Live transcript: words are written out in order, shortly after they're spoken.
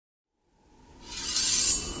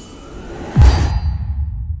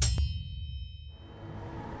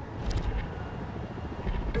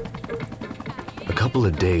couple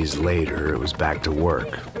of days later, it was back to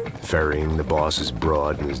work, ferrying the boss's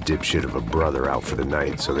broad and his dipshit of a brother out for the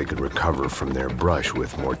night so they could recover from their brush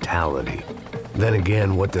with mortality. Then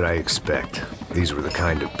again, what did I expect? These were the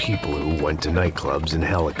kind of people who went to nightclubs in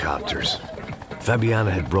helicopters. Fabiana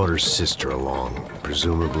had brought her sister along,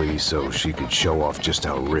 presumably so she could show off just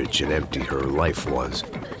how rich and empty her life was.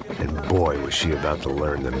 And boy, was she about to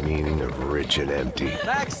learn the meaning of rich and empty.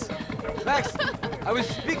 Max! Max! I was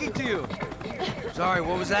speaking to you! Sorry,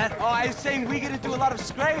 what was that? Oh, I was saying we gotta do a lot of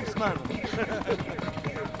scrapes, man.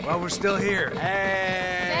 Well, we're still here.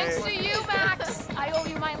 Hey! Thanks to you, Max. I owe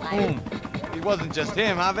you my life. It wasn't just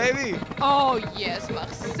him, huh, baby? Oh, yes,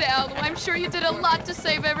 Marcel. I'm sure you did a lot to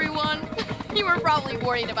save everyone. You were probably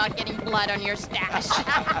worried about getting blood on your stash.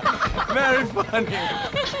 Very funny.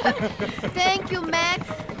 Thank you, Max.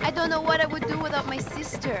 I don't know what I would do without my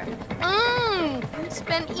sister.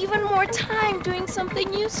 Spend even more time doing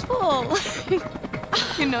something useful.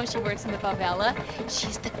 You know she works in the favela.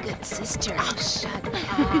 She's the good sister. Oh, shut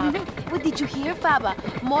up. What did you hear, Baba?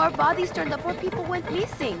 More bodies turned up where people went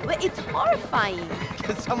missing. It's horrifying.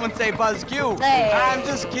 Did someone say Buzz Q? Hey. I'm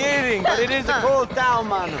just kidding, but it is a cool town,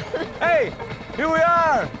 man. Hey, here we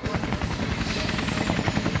are.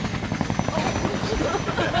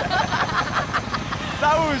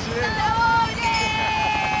 Saúde!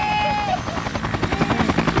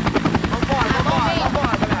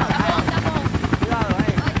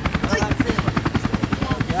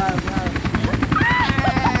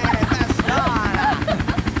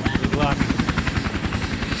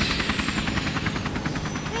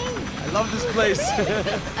 I love this place.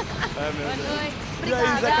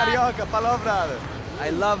 Carioca, palavra. I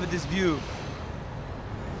love this view.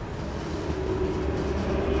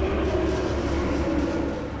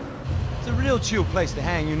 It's a real chill place to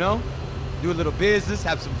hang, you know? Do a little business,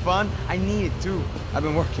 have some fun. I need it too. I've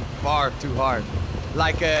been working far too hard.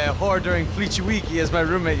 Like a whore during Fleechy Weeky, as my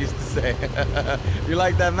roommate used to say. You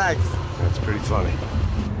like that, Max? That's pretty funny.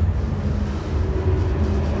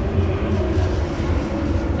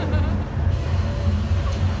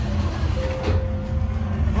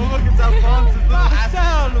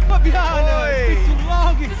 Marcelo, Fabiana, it's been too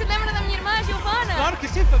long. Você se lembra da minha irmã, Giovanna? Claro que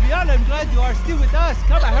sim, Fabiana. I'm glad you are still with us.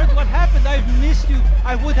 Come, I heard what happened. I've missed you.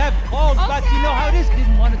 I would have called, but you know how it is.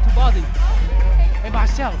 Didn't want it to bother you. Hey,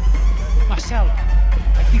 Marcel,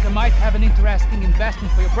 I think I might have an interesting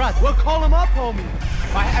investment for your brother. Well, call him up, homie.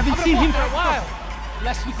 I haven't seen him for a while.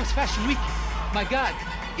 Last week was Fashion Week. My God,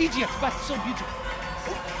 Egypt, but so beautiful.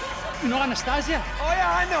 You know Anastasia? Oh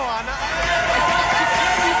yeah, I know Anna.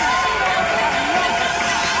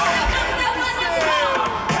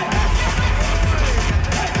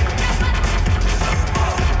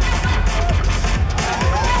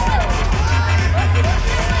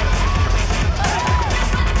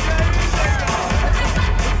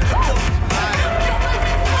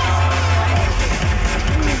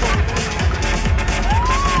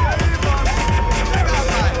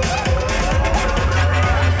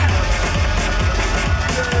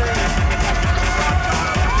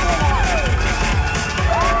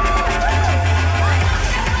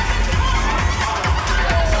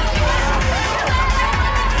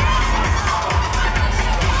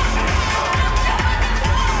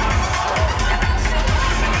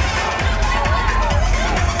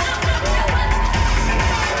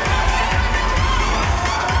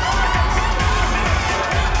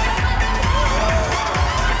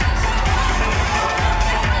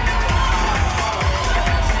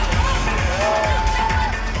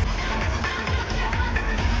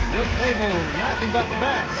 Nothing but the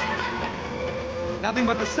best. Nothing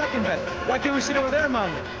but the second best. Why can't we sit over there,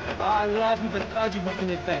 man? I love you, but proud you fucking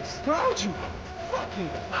it best. Proud you? Fucking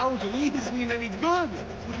proud you. He doesn't mean any good.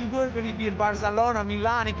 Would be good when he'd be in Barcelona,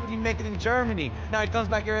 Milan. He couldn't make it in Germany. Now he comes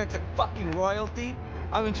back here as a fucking royalty.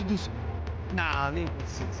 I'll introduce him. Nah,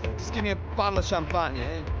 just give me a bottle of champagne,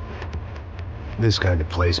 eh? This kind of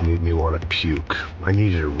place made me want to puke. I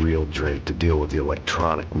needed a real drink to deal with the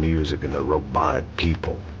electronic music and the robotic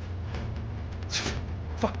people.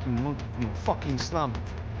 Fucking monkey from a fucking slum.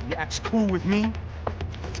 You acts cool with me?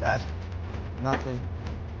 That? Nothing.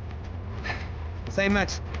 Say,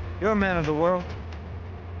 Max, you're a man of the world.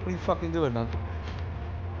 What are you fucking doing, man?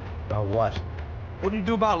 About what? What do you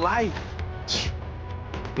do about life?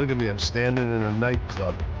 Look at me, I'm standing in a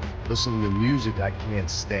nightclub, listening to music I can't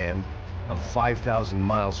stand. I'm 5,000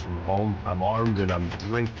 miles from home, I'm armed and I'm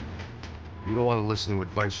drinking. You don't want to listen to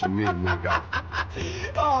advice from me, nigga.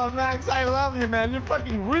 Oh, Max, I love you, man. You're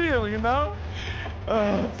fucking real, you know?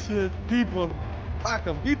 Oh, shit. People, fuck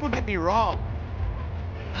them. People get me wrong.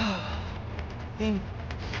 Hey,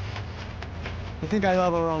 I think I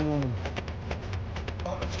love a wrong woman.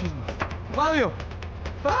 Fabio!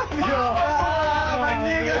 Fabio! Ah, ma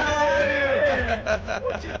nigga!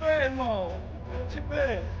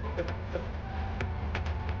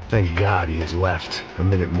 Thank God he has left. A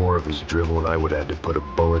minute more of his drivel and I would have had to put a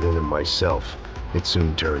bullet in him myself. It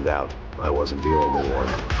soon turned out I wasn't the only one.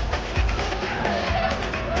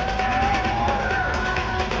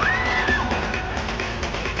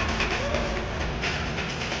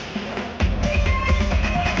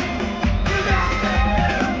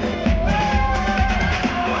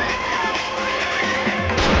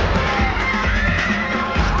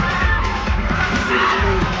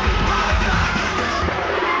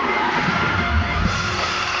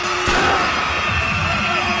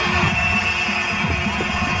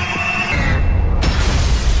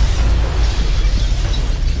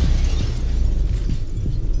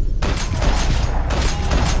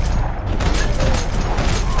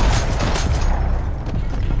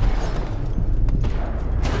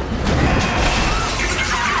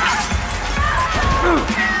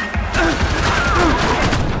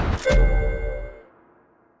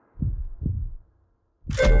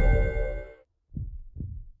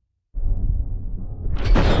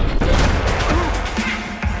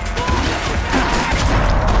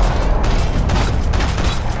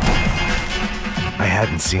 I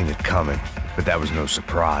hadn't seen it coming, but that was no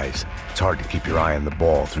surprise. It's hard to keep your eye on the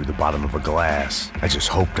ball through the bottom of a glass. I just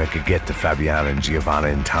hoped I could get to Fabiana and Giovanna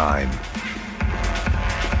in time.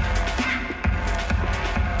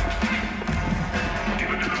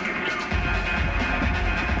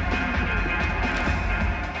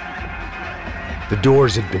 The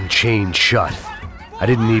doors had been chained shut. I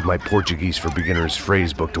didn't need my Portuguese for Beginners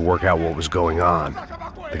phrase book to work out what was going on.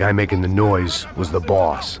 The guy making the noise was the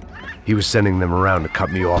boss. He was sending them around to cut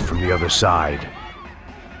me off from the other side.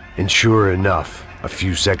 And sure enough, a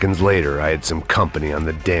few seconds later, I had some company on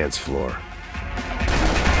the dance floor.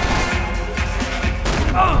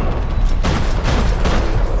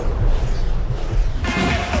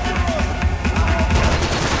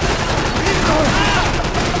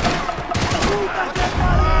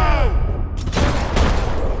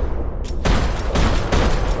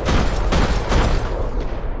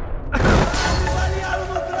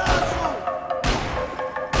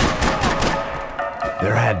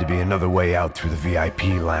 There had to be another way out through the VIP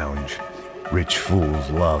lounge. Rich fools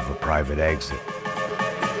love a private exit.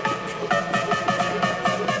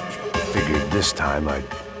 I figured this time I'd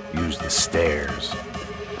use the stairs.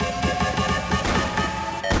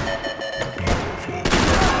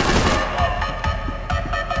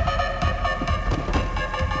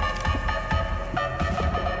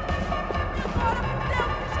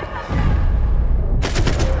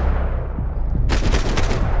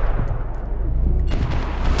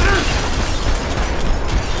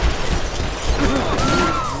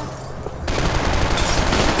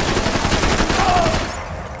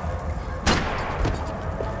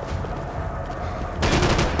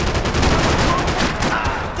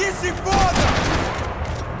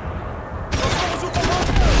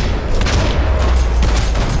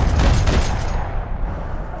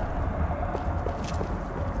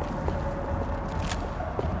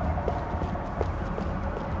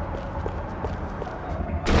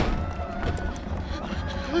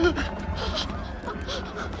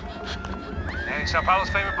 Hey, Sao Paulo's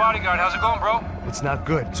favorite bodyguard. How's it going, bro? It's not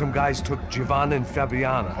good. Some guys took Giovanna and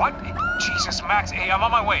Fabiana. What? Jesus, Max. Hey, I'm on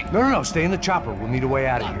my way. No, stay in the chopper. We'll need a way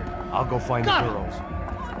out of here. I'll go find the girls.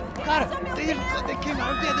 Got it. They came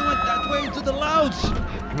out there. They went that way into the lounge.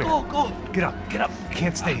 Come here. Go. Get up. You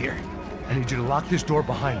can't stay here. I need you to lock this door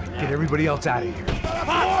behind me. Get everybody else out of here.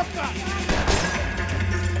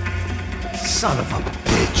 Son of a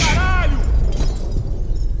bitch.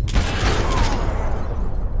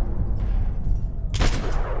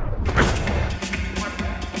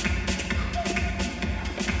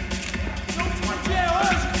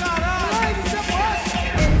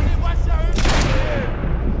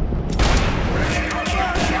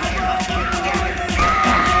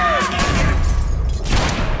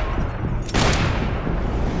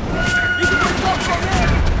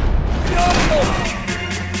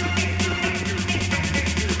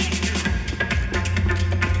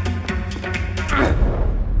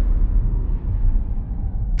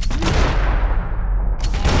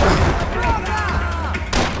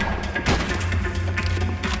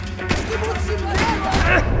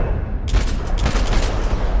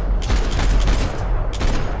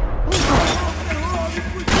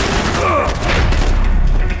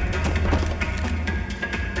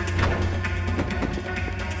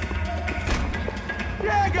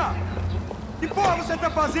 Que porra você tá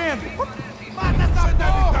fazendo? Mata essa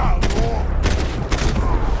porra!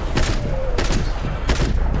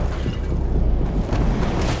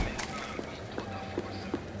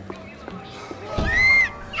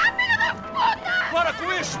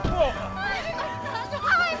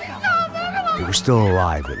 They were still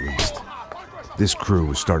alive, at least. This crew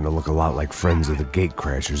was starting to look a lot like friends of the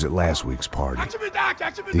gatecrashers at last week's party.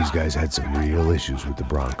 These guys had some real issues with the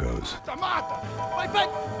Broncos.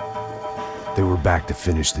 They were back to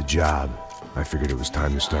finish the job. I figured it was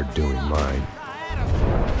time to start doing mine.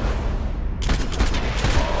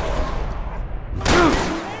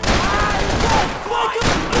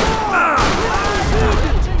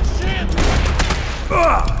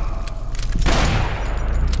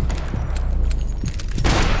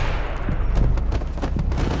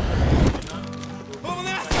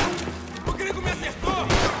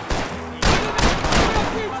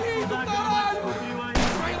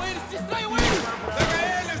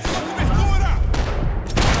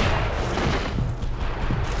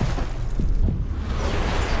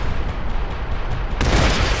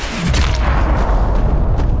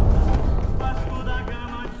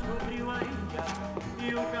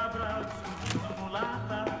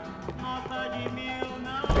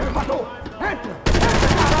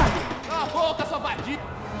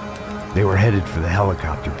 They were headed for the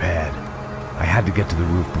helicopter pad. I had to get to the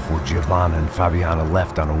roof before Giovanna and Fabiana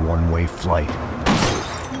left on a one-way flight.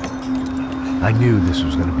 I knew this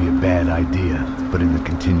was going to be a bad idea, but in the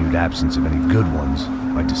continued absence of any good ones,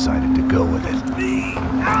 I decided to go with it.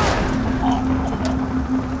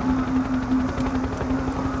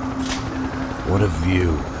 What a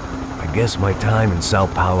view. I guess my time in Sao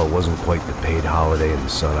Paulo wasn't quite the paid holiday in the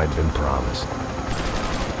sun I'd been promised.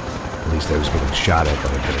 At least I was getting shot at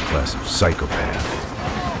by a better class of psychopath.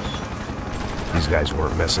 These guys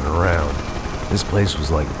weren't messing around. This place was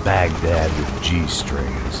like Baghdad with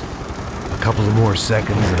G-strings. A couple of more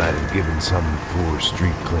seconds and I'd have given some poor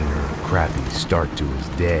street cleaner a crappy start to his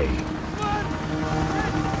day.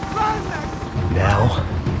 Now,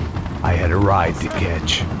 I had a ride to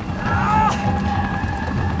catch.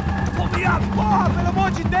 Pull me up! Bob, pelo amor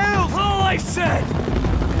de Deus! All I said!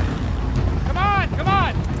 Come on, come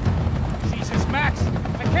on! Jesus, Max,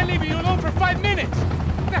 I can't leave you alone for 5 minutes!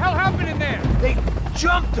 What the hell happened in there? They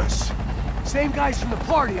jumped us! Same guys from the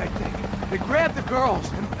party, I think. They grabbed the girls,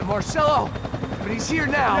 and Marcelo, but he's here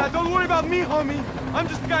now. Yeah, don't worry about me, homie. I'm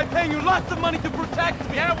just the guy paying you lots of money to protect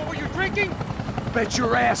me. Yeah, but were you drinking? Bet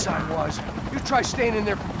your ass I was. You try staying in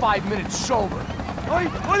there for 5 minutes sober. Oi,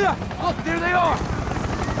 olha! Look, there they are!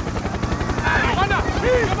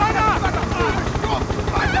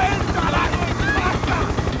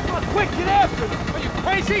 Quick, get after them! Are you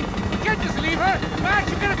crazy? You can't just leave her! Max,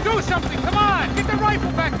 you gotta do something! Come on! Get the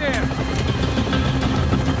rifle back there!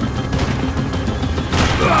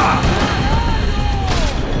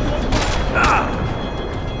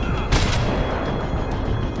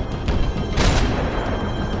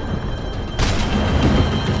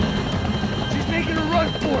 She's making a run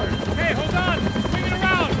for it! Hey, hold on! Swing it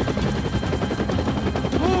around!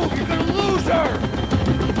 Move! You're gonna lose her!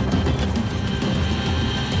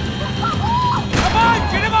 Come on!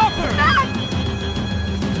 Get him off her!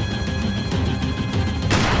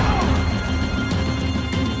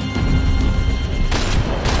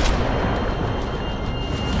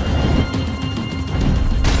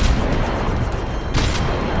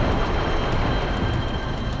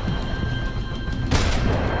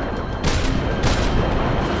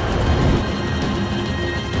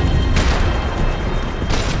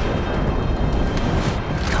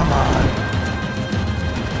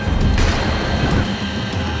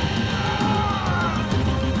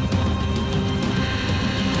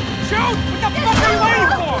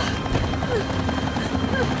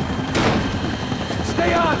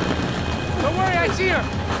 Stay on! Don't worry, I see her!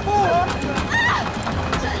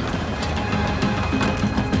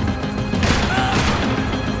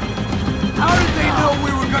 How did they know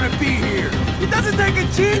we were gonna be here? It doesn't take a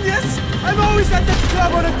genius! I'm always at this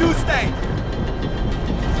club on a Tuesday!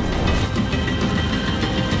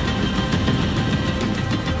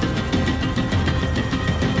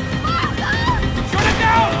 Shoot him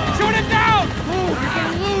down! Shoot him down! Move! You're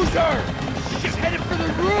gonna lose her! She's headed for the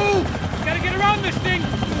roof! Gotta get around this thing!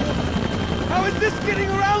 How is this getting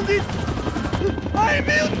around it? I'm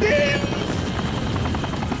building!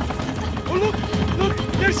 Oh, look! Look!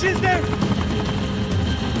 There she is there!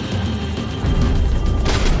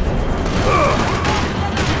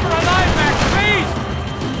 Keep her alive, Max, please!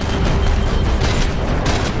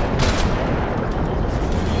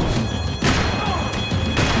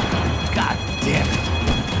 God damn it!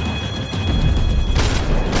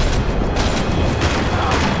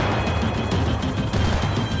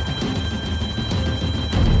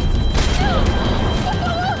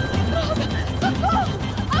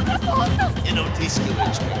 Eu não disse que eu ia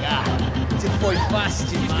te pegar. Você foi fácil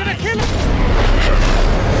demais. He's gonna kill him!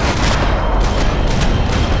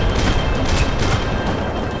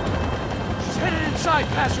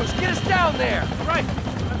 right, Passos, get us down there! Right,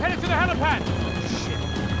 I'm headed to the helipad. Shit.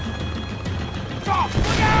 Stop!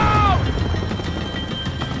 Look out!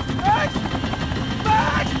 Max!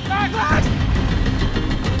 Max! Max! Max!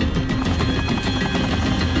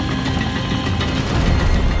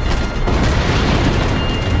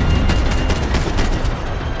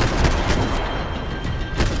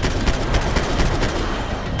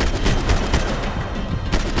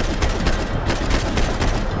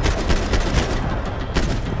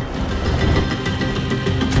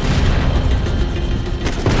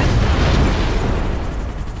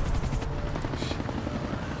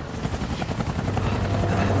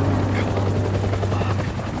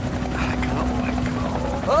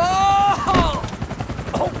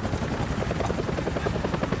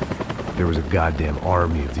 There was a goddamn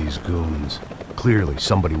army of these goons. Clearly,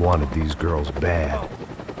 somebody wanted these girls bad.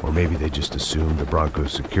 Or maybe they just assumed the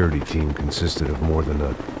Broncos security team consisted of more than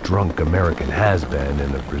a drunk American has-been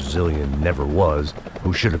and a Brazilian never-was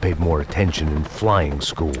who should have paid more attention in flying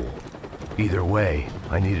school. Either way,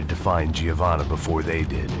 I needed to find Giovanna before they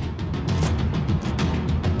did.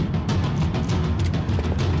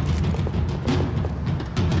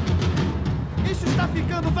 Isso está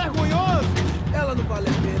ficando vergonhoso! Ela não vale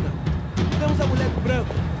a pena. Tivemos a mulher do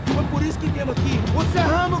branco. Foi por isso que viemos aqui. O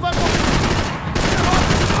Serrano vai...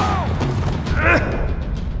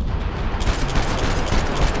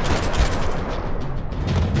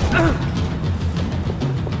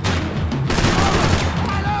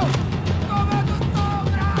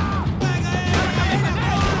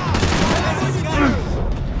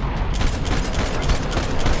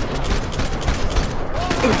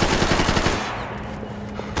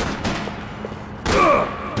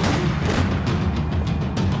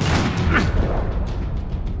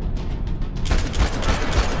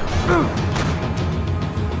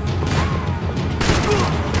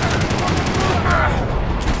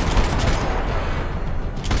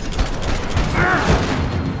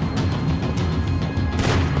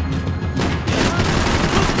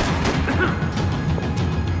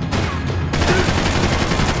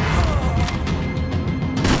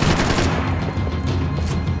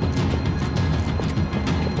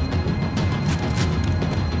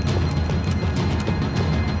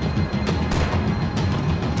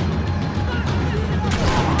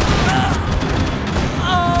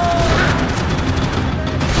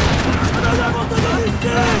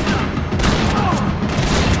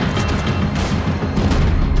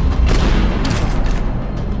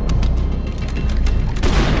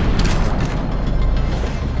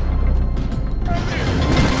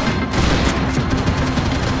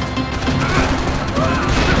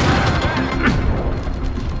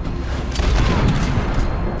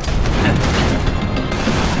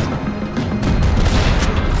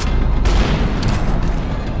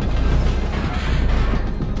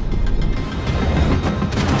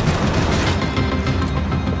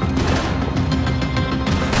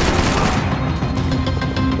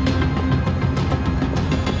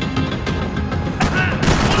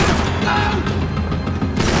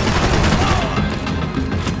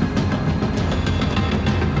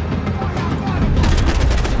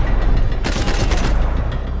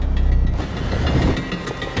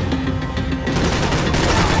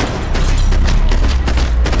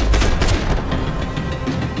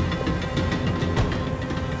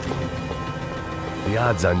 The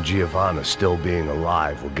odds on Giovanna still being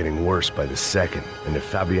alive were getting worse by the second, and if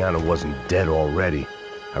Fabiana wasn't dead already,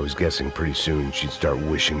 I was guessing pretty soon she'd start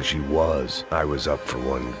wishing she was. I was up for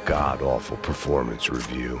one god-awful performance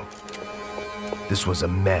review. This was a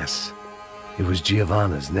mess. It was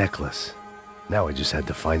Giovanna's necklace. Now I just had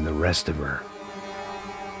to find the rest of her.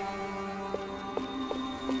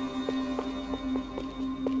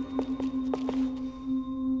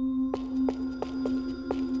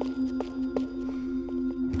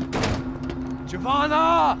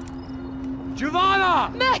 Giovanna! Giovanna!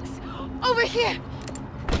 Max! Over here!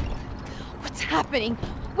 What's happening?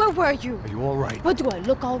 Where were you? Are you all right? What, do I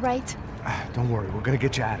look all right? Don't worry, we're gonna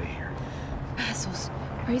get you out of here. Passos,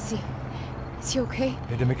 where is he? Is he okay?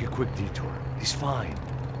 Had to make a quick detour. He's fine.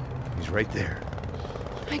 He's right there.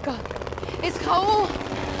 Oh my God. It's Raul!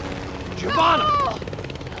 Giovanna! Raul!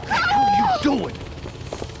 What the hell are you doing?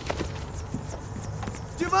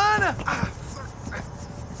 Giovanna!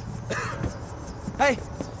 Hey!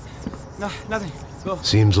 No, nothing. Go.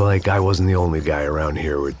 Seems like I wasn't the only guy around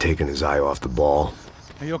here who had taken his eye off the ball.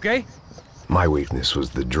 Are you okay? My weakness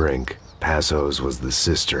was the drink. Passo's was the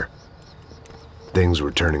sister. Things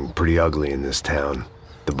were turning pretty ugly in this town.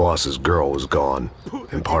 The boss's girl was gone,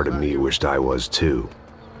 and part of me wished I was too.